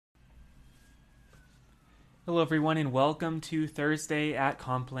Hello, everyone, and welcome to Thursday at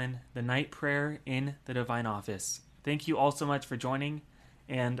Compline, the night prayer in the Divine Office. Thank you all so much for joining,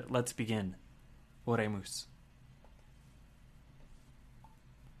 and let's begin. Oremus.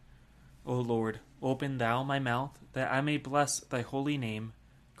 O Lord, open thou my mouth, that I may bless thy holy name.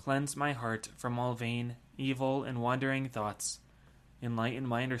 Cleanse my heart from all vain, evil, and wandering thoughts. Enlighten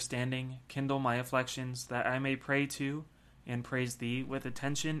my understanding, kindle my afflictions, that I may pray to and praise thee with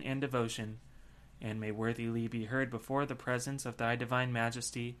attention and devotion, and may worthily be heard before the presence of thy divine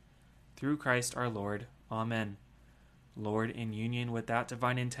majesty, through Christ our Lord. Amen. Lord, in union with that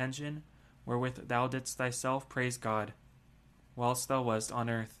divine intention, wherewith thou didst thyself praise God, whilst thou wast on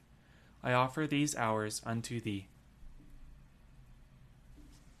earth, I offer these hours unto thee.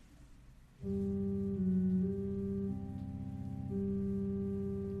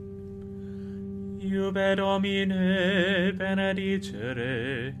 Iube Domine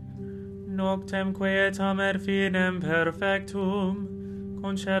benedicere, noctemque et amer finem perfectum,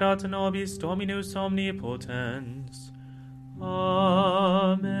 concedat nobis Dominus omnipotens.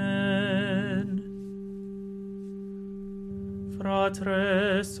 Amen.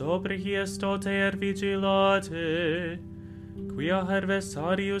 Fratres, obrigies tote vigilate, quia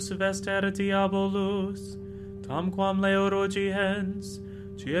adversarius vester diabolus, tamquam leo rugiens,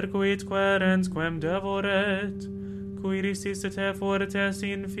 circuit querens quem devoret, cui resistite fortes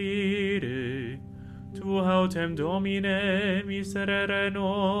in fide, tu autem Domine miserere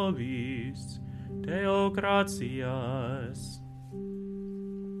nobis, Deo gratias.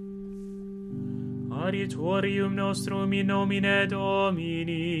 Adiutorium nostrum in nomine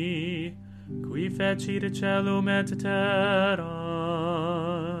Domini, qui fecit celum et terram.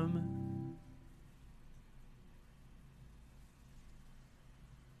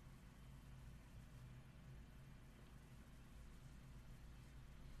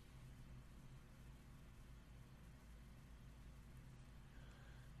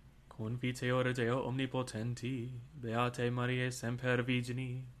 Confiteor Deo omnipotenti, Beate Mariae semper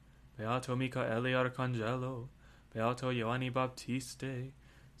Virgini, Beato Michaele Arcangelo, Beato Ioanni Baptiste,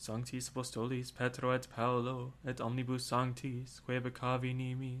 Sanctis Apostolis Petro et Paolo, et omnibus sanctis, quae becavi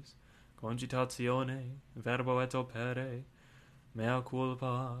nimis, cogitatione, verbo et opere, mea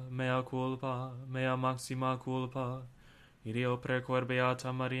culpa, mea culpa, mea maxima culpa, ideo precor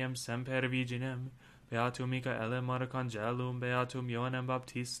Beata Mariam semper Virginem, Beatum Michaelem Arcangelum, Beatum Ioannem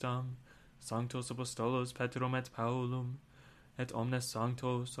Baptistam, Sanctos Apostolos Petrum et Paulum, et omnes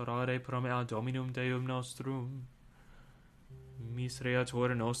sanctos orare pro mea Dominum Deum nostrum.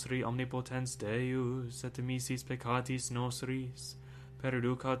 Misereatur nostri omnipotens Deus, et missis peccatis nostris,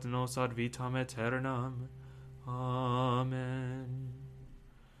 perducat nos ad vitam aeternam. Amen.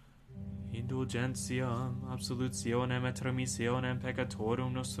 Indulgentiam, absolutionem et remissionem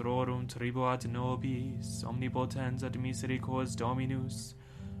peccatorum nostrorum tribuat nobis, omnipotens et misericordias Dominus.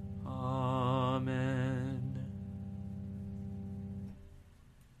 Amen.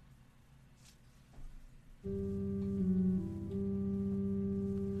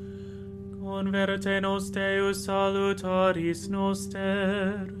 Converte nos Deus salutaris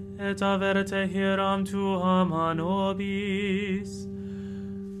noster, et averte hiram tuam a nobis.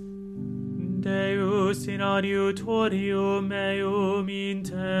 Deus in adiutorium meum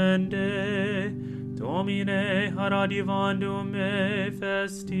intende, Domine haradivandum me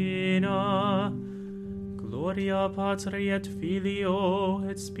festina. Gloria Patri et Filio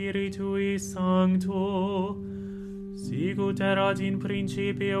et Spiritui Sancto, sicut erat in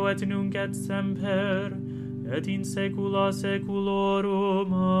principio et nunc et semper, et in saecula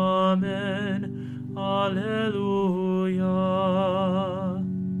saeculorum. Amen. Alleluia.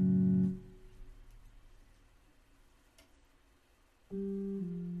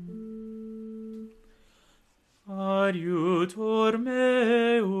 Adiutor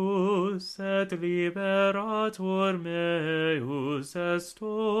meus et liberator meus est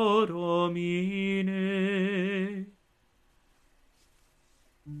o Domine.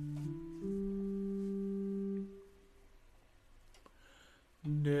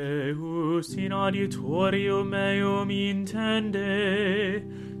 Deus in adiutorium meum intende,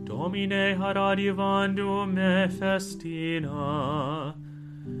 Domine haradivandum me festina.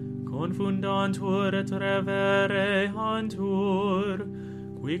 Confundantur et revereantur,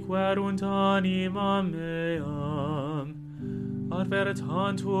 qui querunt anima meam.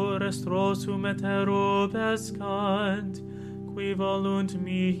 Advertantur estrosum et erubescant, qui volunt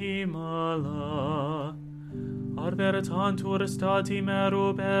mihi mala. Advertantur statim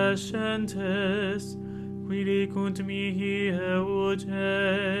erubescentes, qui dicunt mihi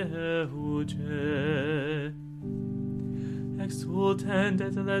euge, euge. exultent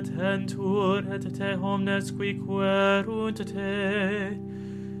et latentur, et te omnes qui querunt te,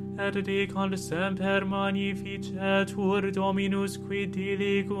 et dicant semper magnificetur Dominus qui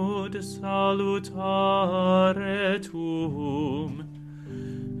diligut salutare tuum.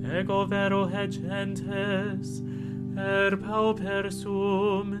 Ego vero et gentes, pauper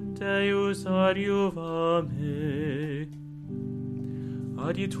sum Deus adiuva me.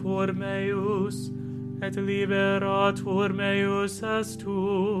 Aditur meus, et liberatur meus est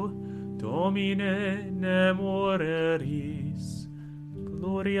tu, Domine ne moreris.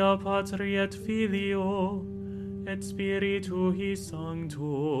 Gloria Patri et Filio, et Spiritui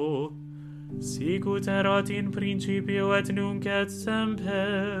Sancto, sicut erat in principio et nunc et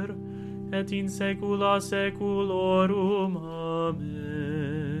semper, et in saecula saeculorum. Amen.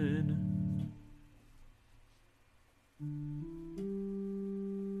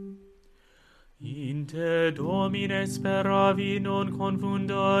 In te, Domine, speravi non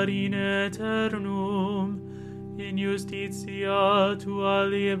confundar in aeternum, in justitia tua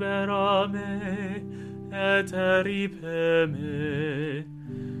libera me, et eripe me.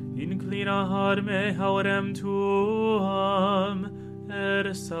 Inclina ad me haudem tuam,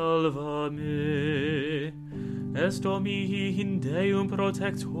 et salva me. Est mihi in Deum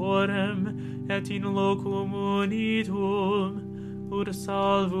protectorem, et in locum unitum, ut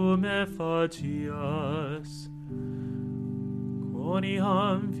salvum me facias.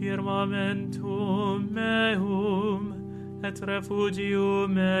 Coniam firmamentum meum, et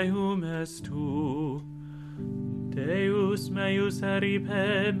refugium meum est tu. Deus meus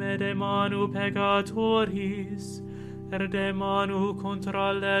eripe me de manu peccatoris, de manu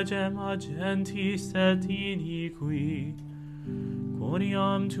contra legem agentis et iniqui.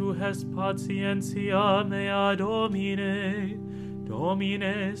 Quoniam tu est patientia mea, Domine,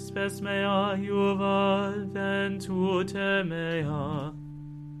 Domine spes mea iuva ventute mea.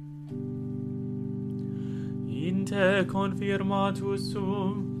 In te confirmatus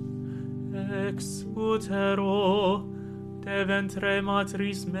sum, ex utero, de ventre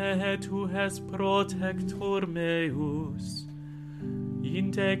matris meae tu es protector meus.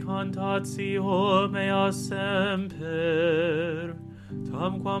 In te cantatio mea semper,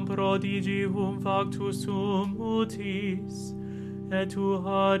 tamquam prodigium factus sum mutis, et tu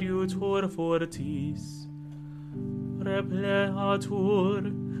adiutor fortis.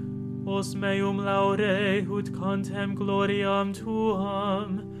 Repleatur, os meum laude ut cantem gloriam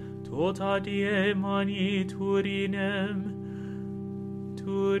tuam, tota die mani turinem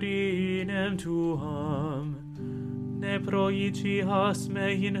tuam. Ne proicias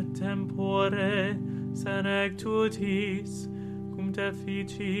me in tempore senectutis, cum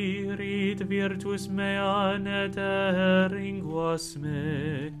deficirit virtus mea ne deringuas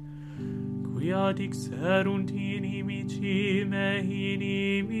me. Quia dixerunt inimici me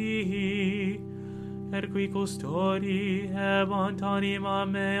inimici, qui custodi ebant anima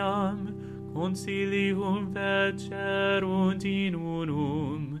meam, consilium fecerunt in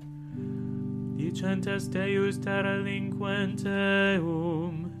unum. Dicentes Deus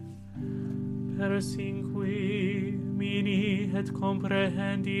delinquenteum, persinqui mini et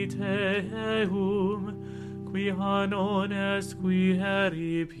comprehendite eum, qui non est qui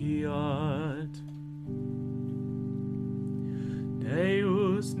eripiat.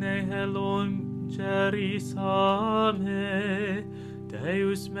 Deus ne longeris a me,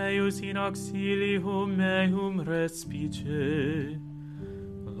 Deus meus in auxilium meum respice.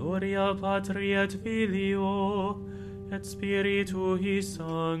 Gloria Patri et Filio, et Spiritui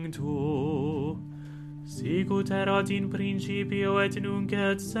Sancto, sicut erat in principio et nunc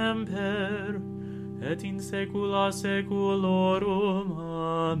et semper, et in saecula saeculorum.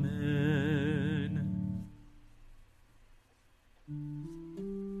 Amen.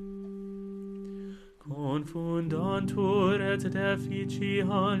 Confundantur et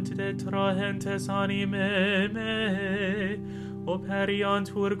deficiant detrahentes anime me,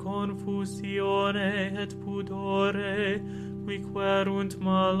 operiantur confusione et pudore, qui querunt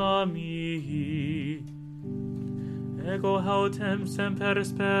mala mihi. Ego hautem semper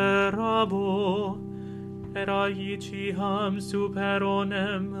sperabo, et aiciam super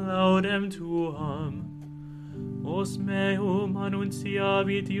onem laudem tuam. Os meum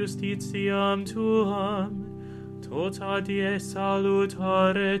annunciavit justitiam tuam, tota die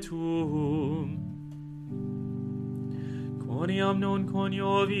salutare tuum. Quoniam non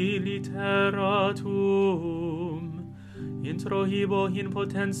coniovi literatum, introhibo in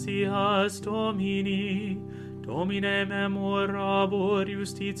potentias Domini, Domine memorabor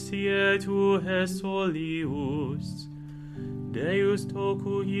justitiae tuae solius. Deus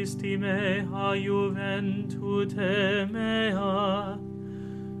tocuisti me a juventute mea,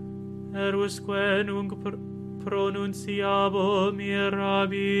 erusque nunc pronunciabo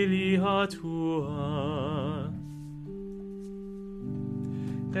mirabilia tua.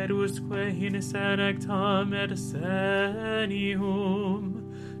 Erusque in senectam et senium,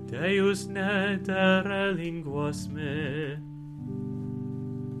 Deus ne dere linguas me.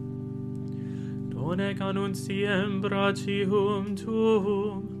 Donec annunciem bracium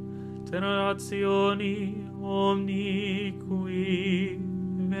tuum, generationi omni cui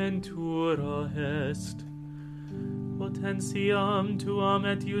ventura est. Potentiam tuam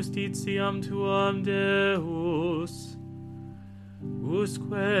et justitiam tuam, Deus,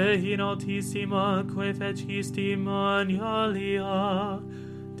 usque in altissima quae fecisti manialia,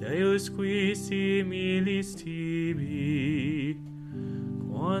 Deus qui similis tibi,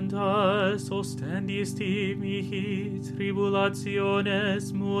 quanta sostendisti mihi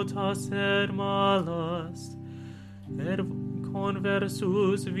tribulationes mutasser malas,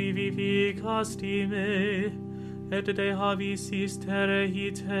 conversus vivificasti me, et de habisis terre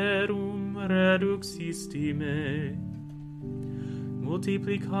iterum reduxisti me.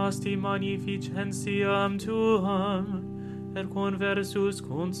 Multiplicasti magnificentiam tuam, et conversus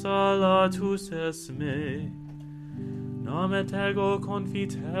consolatus es me. Namet ego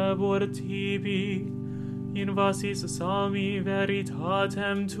confitebor tibi, invasis salmi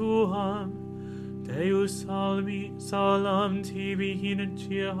veritatem tuam, Deus salam tibi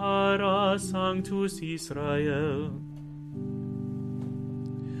inciara sanctus Israel.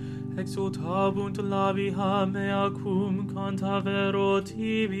 Exultabunt labia mea cum cantavero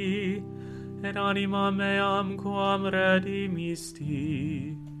tibi, et anima meam quam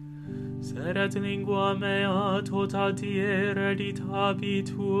redimisti. Sed et lingua mea tota die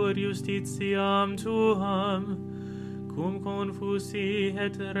reditabitur justitiam tuam, cum confusi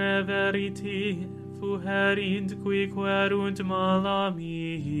et reveriti fugerint qui querunt mala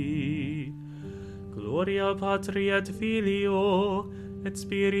mihi. Gloria Patri et Filio et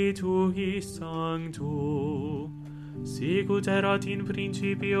Spiritui Sancto, sicut erat in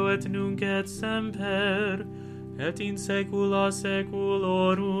principio et nunc et semper, et in saecula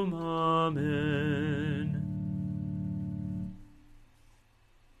saeculorum. Amen.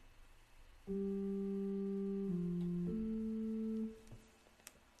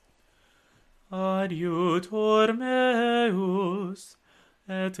 Adiutor meus,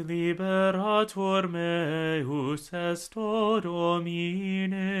 et liberator meus est o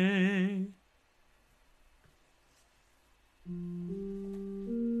Domine.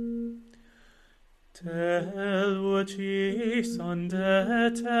 Tel vocis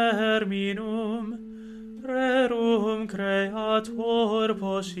ante terminum, rerum creator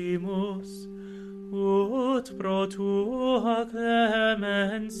poscimus, ut pro tua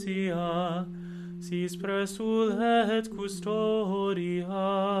clementia sis presul et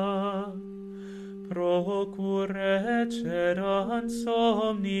custodia, procurre cerans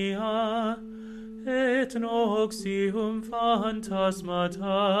omnia, et noxium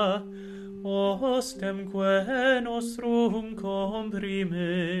phantasmata, ostemque nostrum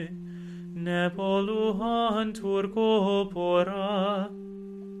comprime, ne polluantur corpora.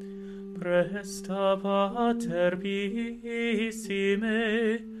 Presta pater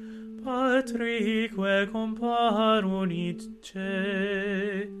pissime, patrique comparunice,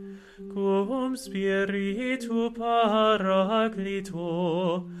 cum spiritu paraclito,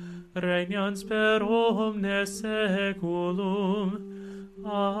 regnans per omnes saeculum.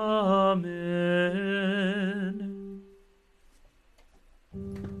 Amen.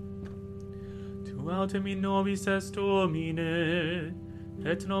 Tu autem in nobis est Domine,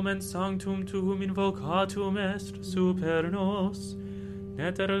 et nomen sanctum tuum invocatum est super nos,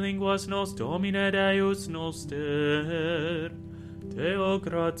 neter linguas nos Domine Deus noster, Deo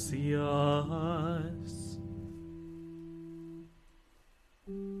gratias.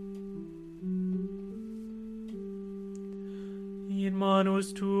 In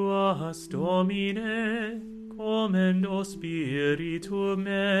manus tuas, Domine, commendo spiritum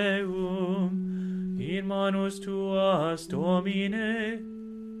meum, in manus tuas, Domine,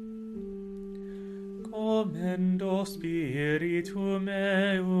 commendo spiritum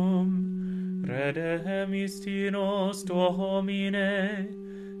meum, redemisti nos Domine,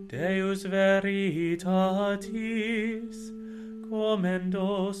 Deus veritatis,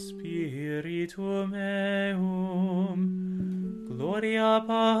 commendo spiritum meum. Gloria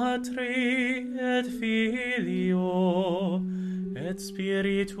Patri et Filio et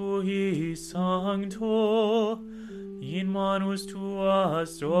Spiritui Sancto, in manus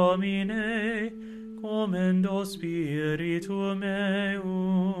tuas, Domine, Commendo spiritum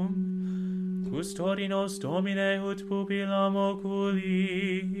meum, custodi nos Domine ut pupillam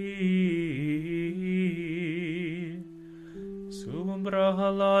oculi, sub umbra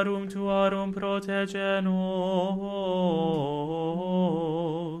halarum tuarum protege nos.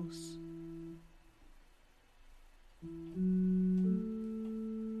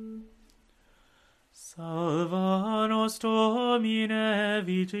 Salva nos Domine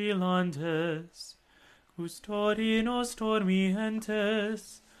vigilantes, custodi nos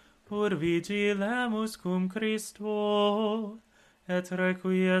dormientes, pur vigilemus cum Christo, et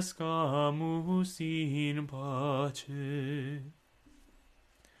requiescamus in pace.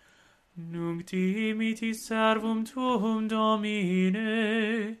 Nunc dimiti servum tuum,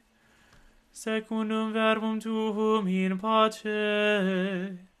 Domine, secundum verbum tuum in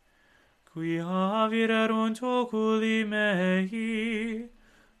pace, qui havirerunt oculi mei,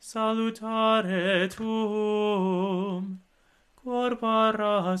 salutare tuum, cor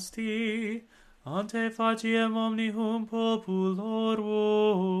parasti, ante faciem omnium populorum,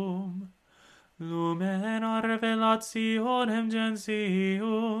 lumena revelationem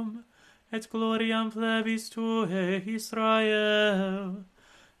gentium, et gloriam plebis tuae Israel,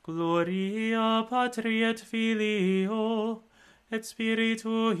 gloria Patri et Filio, et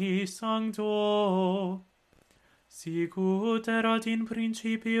Spiritui Sancto, sicut erat in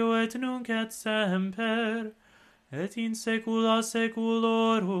principio et nunc et semper, et in saecula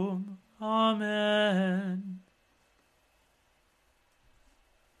saeculorum. Amen.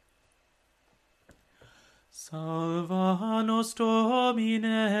 Salva nos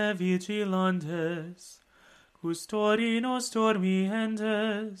Domine vigilantes, custodi nos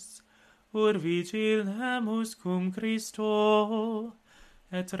dormientes, ut vigilemus cum Christo,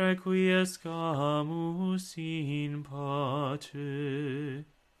 et requiescamus in pace.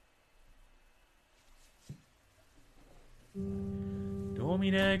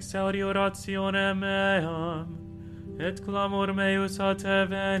 Domine exaudi orationem meam, et clamor meus a te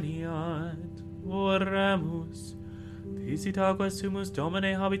veniat. Oremus. Visitaque sumus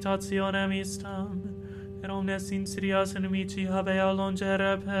Domine habitationem istam, et omnes insidias inimici habea longe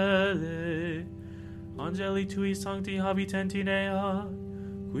repelle. Angeli tui sancti habitent in ea,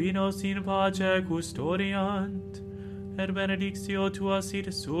 qui nos in pace custodiant, et benedictio tua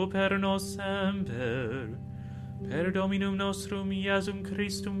sit super nos semper, per Dominum nostrum Iesum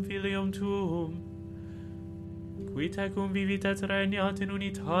Christum Filium tuum, qui tecum vivit et regnat in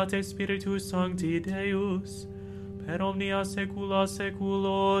unitate Spiritus Sancti Deus, per omnia saecula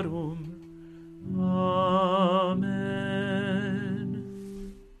saeculorum. Amen.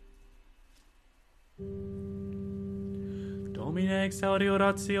 Domine exaudi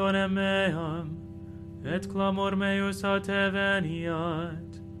orationem meam, et clamor meus a te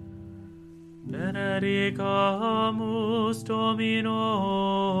veniat. Benedicamus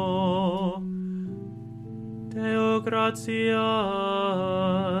Domino, Deo gratias.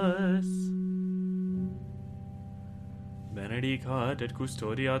 Benedicat et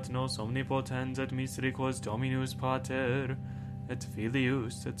custodiat nos omnipotens et misericors Dominus Pater, et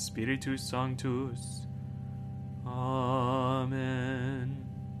Filius et Spiritus Sanctus. Amen.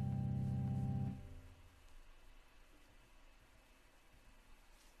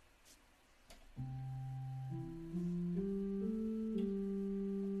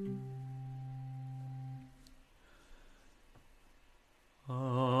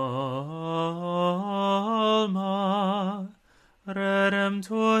 Alma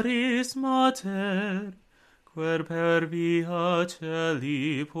Redemptoris Mater, quer per via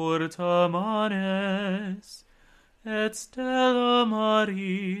celi porta manes, et stella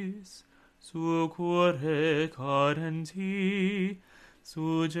Maris, succurre cadenti,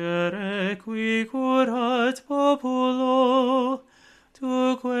 sugere qui curat populo,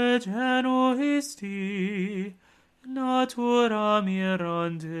 tuque genuisti, natura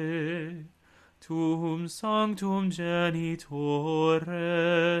mirante, tuum sanctum genitorem,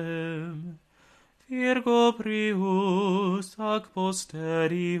 Virgo prius ac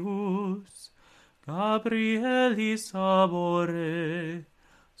posterius, Gabrieli sabore,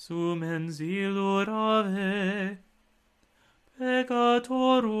 sumenzilur ave,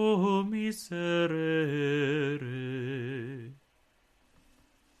 peccatorum miserere.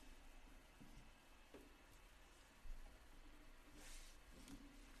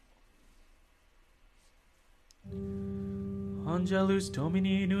 Angelus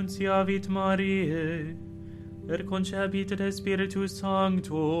Domini nunciavit Mariae, et concepit et Spiritus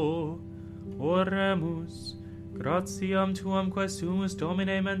Sancto. Oremus, gratiam tuam quae sumus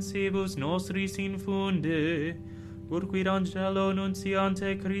Domine mensibus nostris infunde, Urquid angelo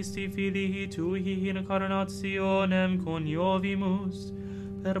nunciante Christi filii tui incarnationem coniovimus,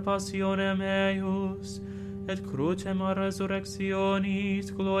 per passionem eius, et crucem a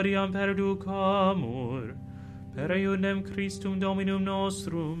resurrectionis gloriam perducamur, per iudem Christum Dominum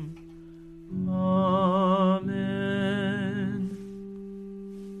nostrum. Amen.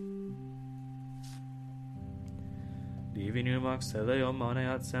 Divinum auxilium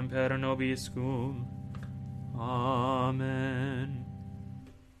maneat semper nobiscum. Amen.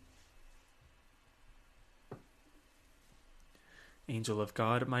 Angel of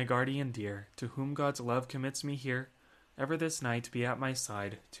God, my guardian dear, to whom God's love commits me here, ever this night be at my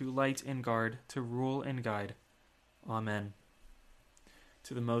side, to light and guard, to rule and guide. Amen.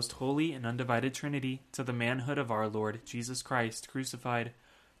 To the most holy and undivided Trinity, to the manhood of our Lord Jesus Christ crucified,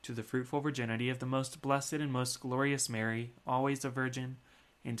 to the fruitful virginity of the most blessed and most glorious Mary, always a virgin,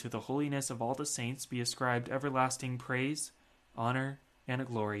 and to the holiness of all the saints be ascribed everlasting praise, honor, and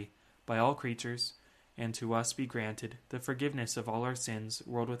glory by all creatures, and to us be granted the forgiveness of all our sins,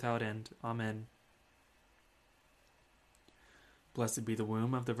 world without end. Amen. Blessed be the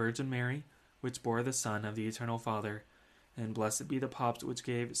womb of the Virgin Mary, which bore the Son of the Eternal Father, and blessed be the paps which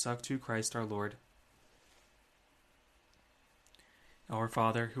gave suck to Christ our Lord. Our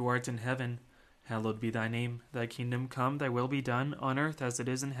Father, who art in heaven, hallowed be thy name. Thy kingdom come, thy will be done, on earth as it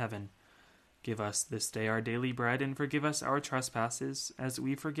is in heaven. Give us this day our daily bread, and forgive us our trespasses, as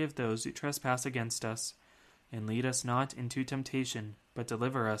we forgive those who trespass against us. And lead us not into temptation, but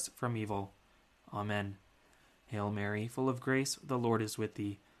deliver us from evil. Amen. Hail Mary, full of grace, the Lord is with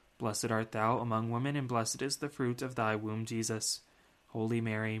thee. Blessed art thou among women, and blessed is the fruit of thy womb, Jesus. Holy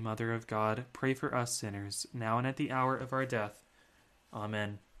Mary, Mother of God, pray for us sinners, now and at the hour of our death.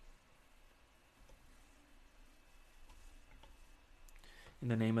 Amen. In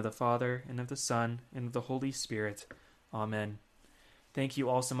the name of the Father, and of the Son, and of the Holy Spirit. Amen. Thank you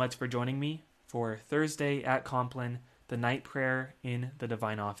all so much for joining me for Thursday at Compline, the night prayer in the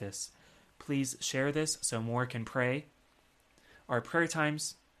Divine Office. Please share this so more can pray. Our prayer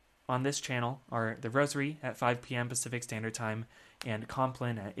times on this channel are the Rosary at 5 p.m. Pacific Standard Time and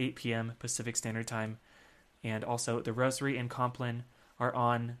Compline at 8 p.m. Pacific Standard Time. And also the Rosary and Compline are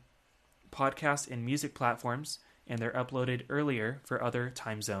on podcast and music platforms, and they're uploaded earlier for other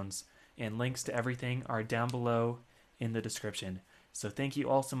time zones. And links to everything are down below in the description. So thank you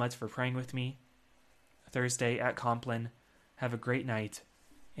all so much for praying with me Thursday at Compline. Have a great night,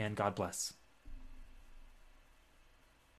 and God bless.